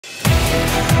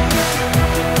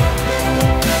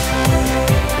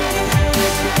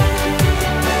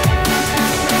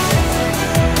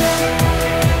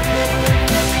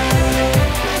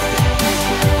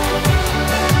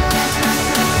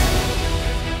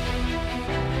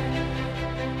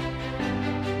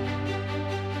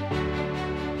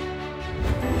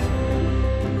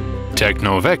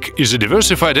Technovek is a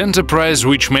diversified enterprise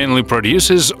which mainly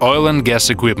produces oil and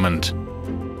gas equipment.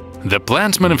 The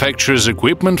plant manufactures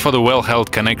equipment for the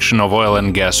well-held connection of oil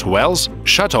and gas wells,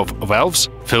 shut-off valves,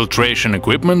 filtration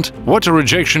equipment, water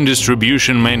rejection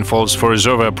distribution manifolds for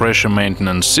reservoir pressure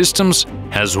maintenance systems,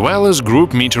 as well as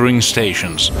group metering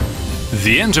stations.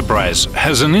 The enterprise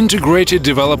has an integrated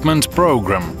development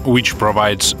program, which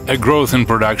provides a growth in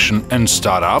production and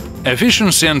startup,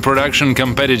 efficiency and production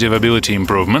competitive ability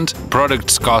improvement,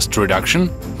 products cost reduction,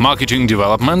 marketing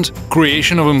development,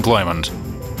 creation of employment.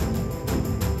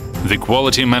 The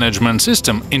quality management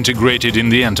system integrated in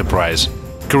the enterprise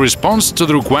corresponds to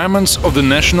the requirements of the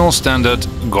national standard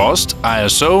GOST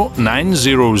ISO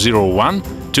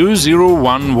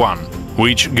 9001-2011,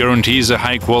 which guarantees a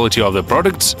high quality of the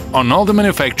products on all the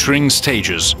manufacturing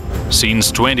stages.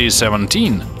 Since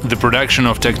 2017, the production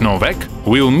of Technovek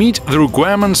will meet the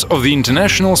requirements of the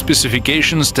International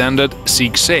Specification Standard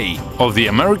 6A of the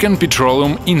American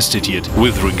Petroleum Institute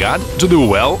with regard to the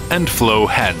well and flow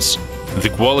heads.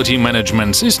 The quality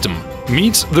management system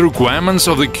meets the requirements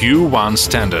of the Q1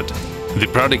 standard. The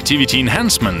productivity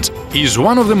enhancement is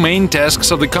one of the main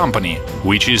tasks of the company,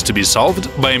 which is to be solved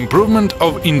by improvement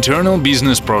of internal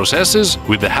business processes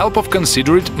with the help of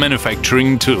considerate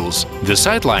manufacturing tools. The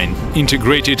Sightline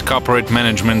integrated corporate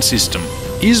management system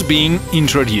is being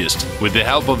introduced. With the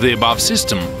help of the above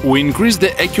system, we increase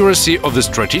the accuracy of the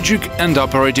strategic and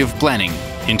operative planning,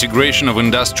 integration of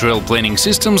industrial planning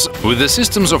systems with the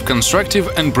systems of constructive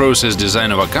and process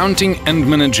design of accounting and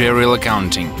managerial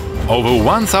accounting. Over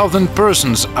 1,000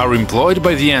 persons are employed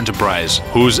by the enterprise,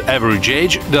 whose average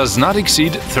age does not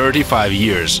exceed 35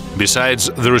 years.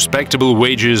 Besides the respectable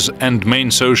wages and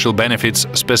main social benefits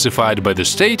specified by the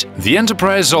state, the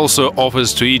enterprise also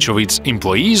offers to each of its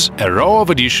employees a row of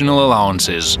additional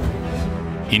allowances.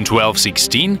 In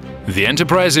 1216, the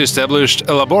enterprise established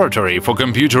a laboratory for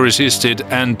computer-assisted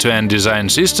end-to-end design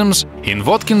systems in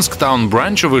Воткинск town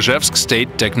branch of Ижевsk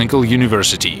State Technical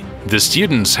University. The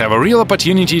students have a real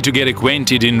opportunity to get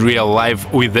acquainted in real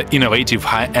life with the innovative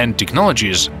high-end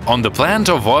technologies on the plant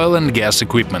of oil and gas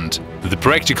equipment. The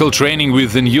practical training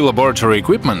with the new laboratory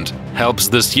equipment helps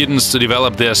the students to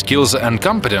develop their skills and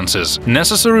competences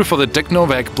necessary for the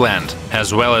Technovek plant,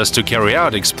 as well as to carry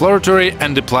out exploratory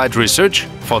and applied research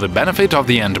for the benefit of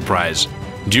the enterprise.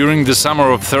 During the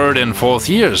summer of 3rd and 4th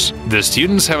years, the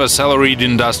students have a salaried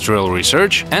industrial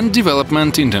research and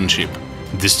development internship.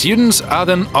 The students are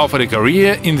then offered a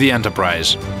career in the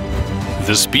enterprise.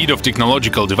 The speed of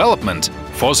technological development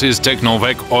forces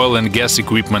Technovek oil and gas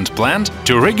equipment plant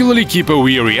to regularly keep a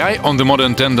wary eye on the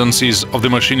modern tendencies of the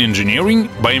machine engineering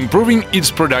by improving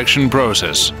its production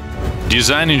process.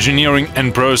 Design engineering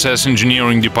and process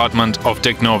engineering department of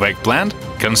Technovek plant,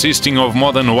 consisting of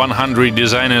more than 100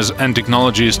 designers and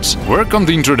technologists, work on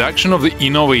the introduction of the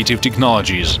innovative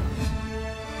technologies.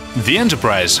 The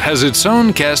enterprise has its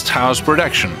own cast house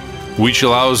production, which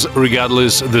allows,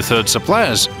 regardless the third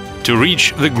suppliers, to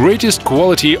reach the greatest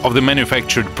quality of the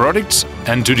manufactured products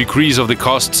and to decrease of the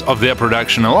costs of their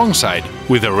production alongside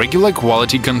with a regular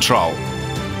quality control.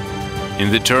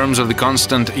 In the terms of the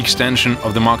constant extension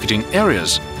of the marketing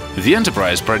areas, the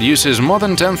enterprise produces more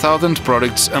than 10,000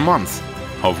 products a month,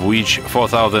 of which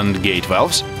 4,000 gate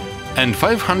valves and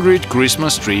 500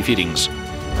 Christmas tree fittings.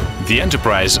 The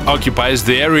enterprise occupies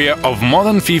the area of more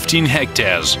than 15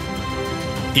 hectares.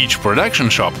 Each production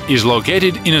shop is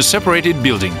located in a separated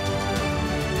building.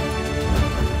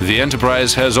 The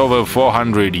enterprise has over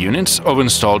 400 units of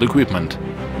installed equipment.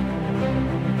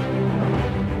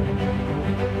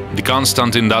 The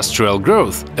constant industrial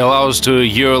growth allows to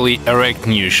yearly erect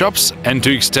new shops and to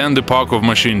extend the park of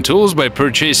machine tools by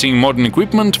purchasing modern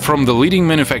equipment from the leading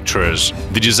manufacturers.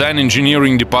 The design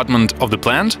engineering department of the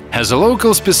plant has a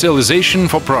local specialization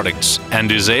for products and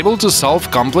is able to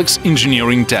solve complex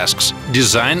engineering tasks.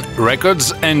 Design,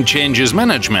 records and changes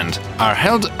management are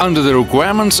held under the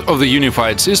requirements of the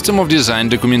unified system of design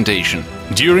documentation.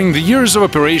 During the years of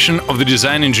operation of the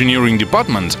design engineering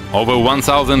department, over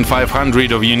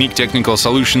 1,500 of unique technical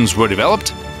solutions were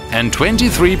developed and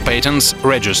 23 patents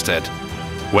registered.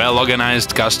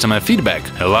 Well-organized customer feedback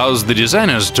allows the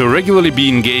designers to regularly be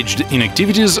engaged in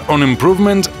activities on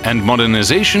improvement and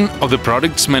modernization of the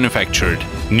products manufactured.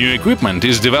 New equipment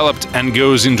is developed and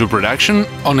goes into production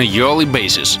on a yearly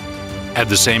basis. At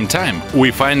the same time,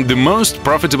 we find the most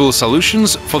profitable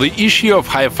solutions for the issue of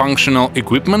high-functional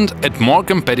equipment at more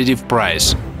competitive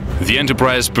price. The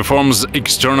enterprise performs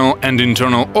external and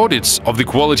internal audits of the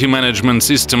quality management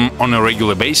system on a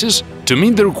regular basis to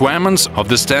meet the requirements of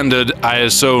the standard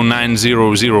ISO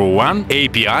 9001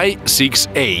 API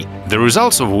 6A, the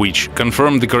results of which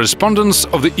confirm the correspondence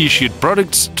of the issued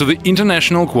products to the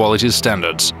international quality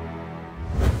standards.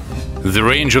 The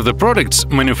range of the products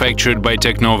manufactured by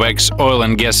Technovek's oil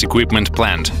and gas equipment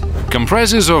plant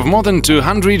comprises of more than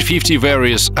 250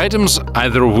 various items,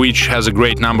 either of which has a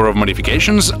great number of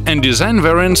modifications and design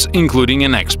variants, including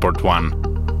an export one.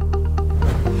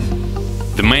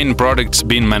 The main products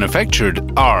being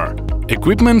manufactured are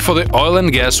equipment for the oil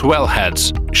and gas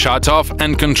wellheads, shut-off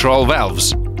and control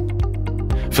valves,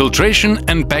 filtration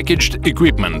and packaged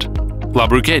equipment,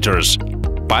 lubricators,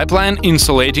 pipeline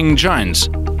insulating joints,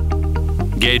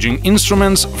 gauging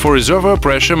instruments for reservoir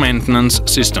pressure maintenance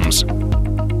systems.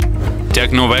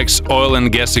 Technovek's oil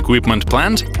and gas equipment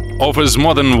plant offers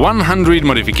more than 100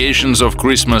 modifications of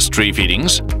Christmas tree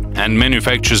fittings and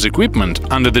manufactures equipment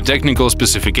under the technical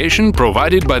specification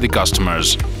provided by the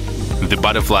customers. The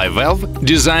butterfly valve,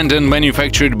 designed and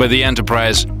manufactured by the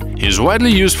enterprise, is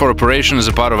widely used for operation as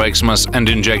a part of Xmas and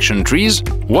injection trees,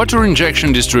 water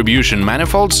injection distribution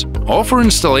manifolds, or for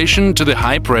installation to the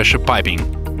high-pressure piping.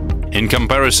 In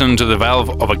comparison to the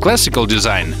valve of a classical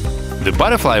design, the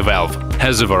butterfly valve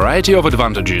has a variety of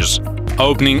advantages.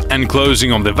 Opening and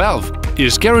closing of the valve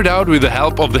is carried out with the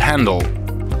help of the handle.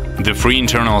 The free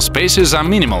internal spaces are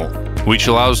minimal, which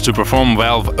allows to perform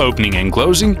valve opening and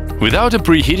closing without a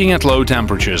preheating at low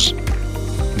temperatures.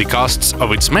 The costs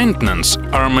of its maintenance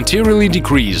are materially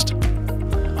decreased.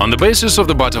 On the basis of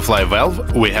the butterfly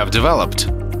valve, we have developed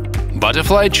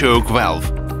butterfly choke valve,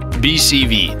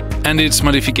 BCV, and its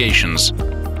modifications,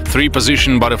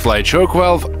 3-position butterfly choke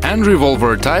valve and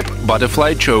revolver-type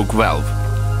butterfly choke valve.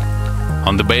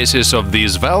 On the basis of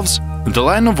these valves, the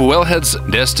line of wellheads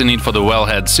destined for the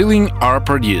wellhead sealing are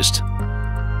produced.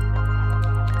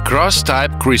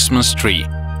 Cross-type Christmas tree.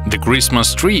 The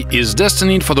Christmas tree is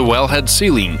destined for the wellhead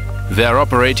sealing, their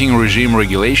operating regime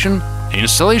regulation,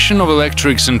 installation of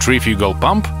electric centrifugal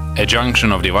pump, a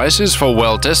junction of devices for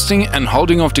well testing and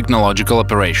holding of technological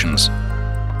operations.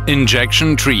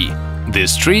 Injection tree.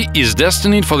 This tree is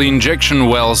destined for the injection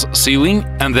wells sealing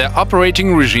and their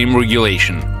operating regime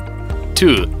regulation.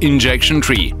 2. Injection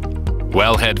tree.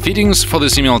 Wellhead fittings for the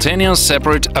simultaneous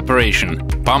separate operation,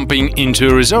 pumping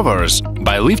into reservoirs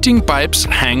by lifting pipes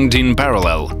hanged in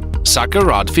parallel. Sucker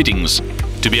rod fittings,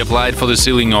 to be applied for the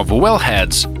sealing of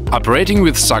wellheads, operating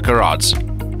with sucker rods.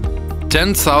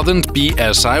 10,000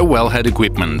 psi wellhead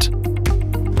equipment.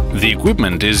 The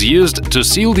equipment is used to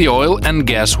seal the oil and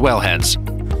gas wellheads.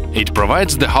 It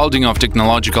provides the holding of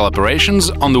technological operations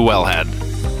on the wellhead.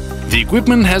 The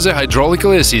equipment has a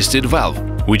hydraulically assisted valve,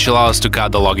 which allows to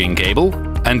cut the logging cable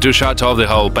and to shut off the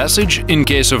whole passage in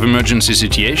case of emergency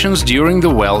situations during the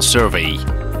well survey.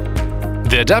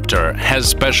 The adapter has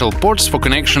special ports for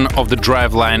connection of the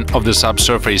drive line of the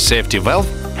subsurface safety valve,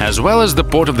 as well as the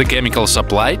port of the chemical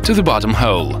supply to the bottom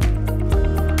hole.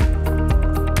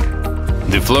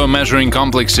 The flow measuring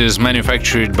complexes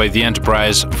manufactured by the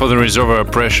enterprise for the reservoir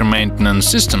pressure maintenance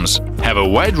systems have a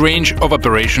wide range of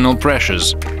operational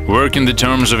pressures, work in the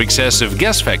terms of excessive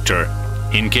gas factor,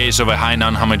 in case of a high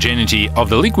non-homogeneity of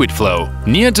the liquid flow,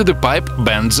 near to the pipe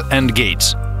bends and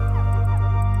gates.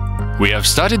 We have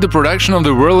started the production of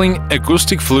the whirling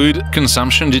acoustic fluid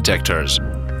consumption detectors.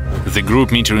 The group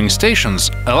metering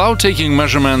stations allow taking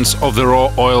measurements of the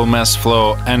raw oil mass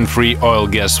flow and free oil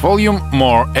gas volume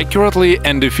more accurately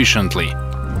and efficiently.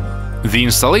 The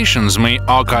installations may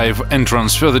archive and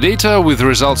transfer the data with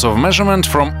results of measurement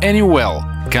from any well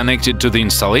connected to the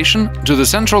installation to the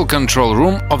central control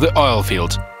room of the oil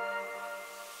field.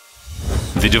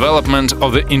 The development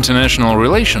of the international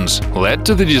relations led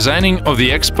to the designing of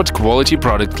the export quality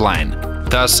product line.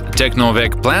 Thus,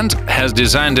 Technovek plant has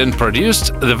designed and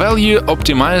produced the value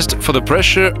optimized for the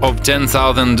pressure of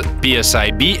 10,000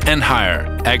 psib and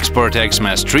higher. Export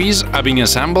Xmas trees are being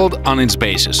assembled on its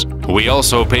basis. We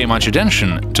also pay much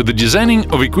attention to the designing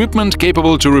of equipment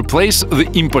capable to replace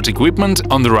the import equipment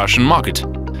on the Russian market.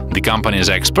 The company's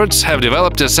experts have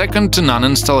developed a second-to-none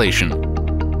installation.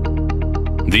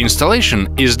 The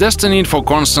installation is destined for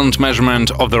constant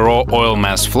measurement of the raw oil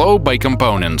mass flow by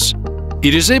components.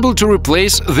 It is able to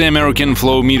replace the American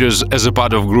flow meters as a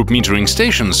part of group metering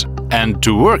stations and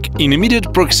to work in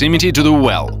immediate proximity to the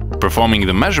well, performing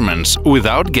the measurements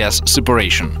without gas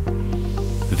separation.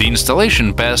 The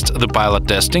installation passed the pilot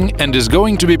testing and is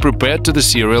going to be prepared to the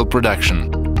serial production.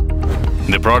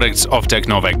 The products of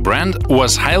Technovek brand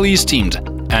was highly esteemed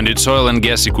and its oil and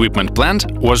gas equipment plant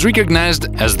was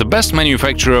recognized as the best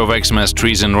manufacturer of XMS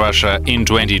trees in Russia in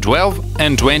 2012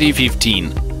 and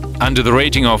 2015, under the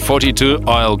rating of 42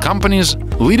 oil companies,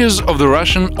 leaders of the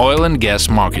Russian oil and gas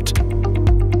market.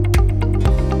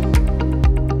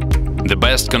 The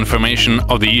best confirmation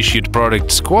of the issued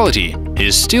product's quality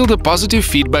is still the positive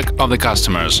feedback of the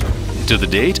customers. To the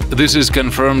date, this is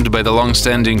confirmed by the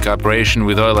long-standing cooperation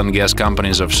with oil and gas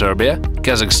companies of Serbia,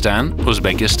 Kazakhstan,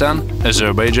 Uzbekistan,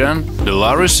 Azerbaijan,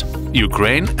 Belarus,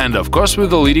 Ukraine, and of course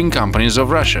with the leading companies of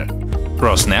Russia: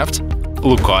 Rosneft,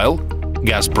 Lukoil,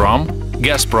 Gazprom,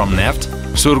 Gazpromneft,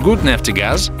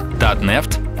 Surgutneftgaz,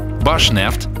 Tatneft,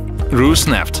 Bashneft,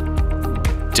 Rusneft.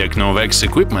 Technovek's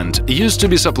equipment used to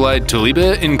be supplied to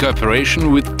Libya in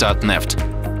cooperation with Tatneft.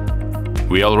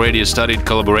 We already started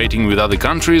collaborating with other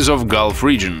countries of Gulf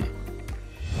region.